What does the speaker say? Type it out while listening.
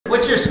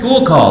What's your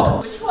school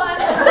called? Which one?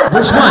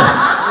 Which one?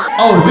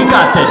 Oh, we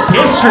got the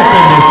district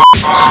in this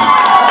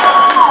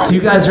bitch. So you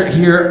guys are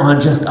here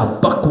on just a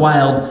buck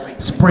wild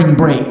spring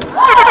break.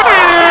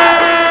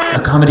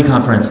 A comedy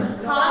conference.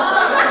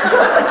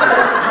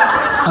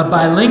 A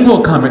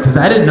bilingual conference, because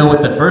I didn't know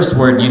what the first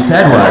word you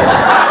said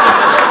was.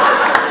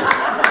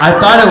 I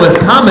thought it was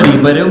comedy,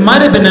 but it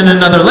might have been in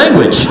another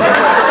language.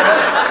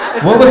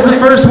 What was the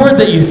first word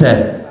that you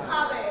said?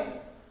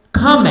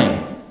 Kame.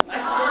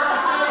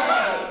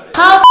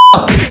 How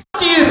the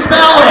do you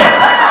spell it?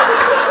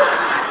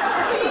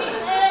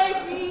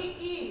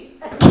 C-A-B-E.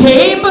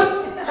 Cabe?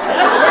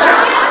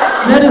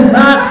 That is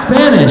not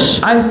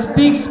Spanish. I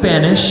speak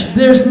Spanish.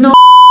 There's no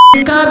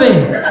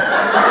cabe.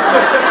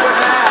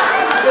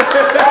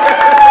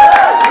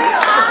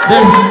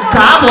 There's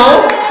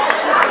Cabo.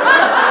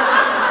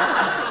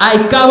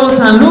 Hay Cabo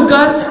San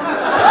Lucas.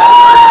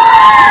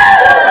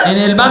 En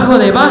el Bajo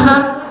de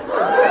Baja.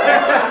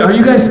 Are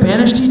you guys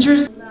Spanish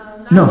teachers?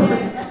 No,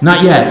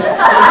 not yet.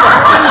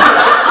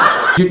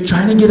 You're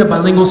trying to get a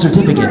bilingual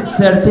certificate.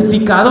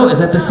 Certificado, is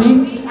that the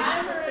C?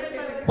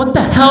 What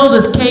the hell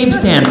does CABE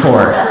stand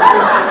for?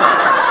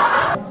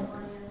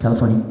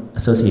 California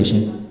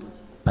Association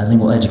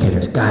Bilingual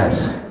Educators.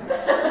 Guys.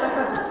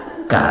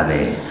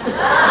 CABE.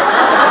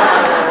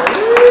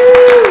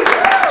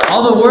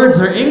 All the words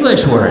are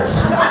English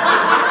words.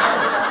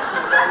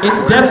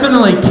 It's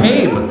definitely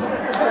CABE.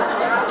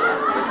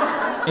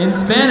 In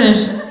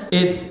Spanish,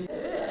 it's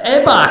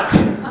EBAC.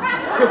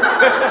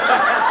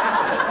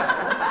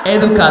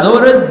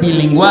 Educadores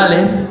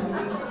Bilinguales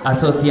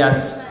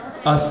Asociación.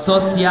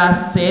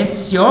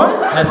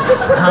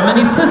 How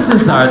many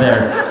sisters are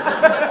there?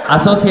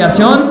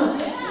 Asociación?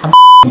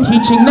 I'm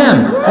teaching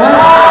them.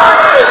 What?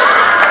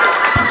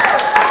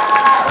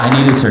 I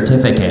need a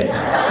certificate.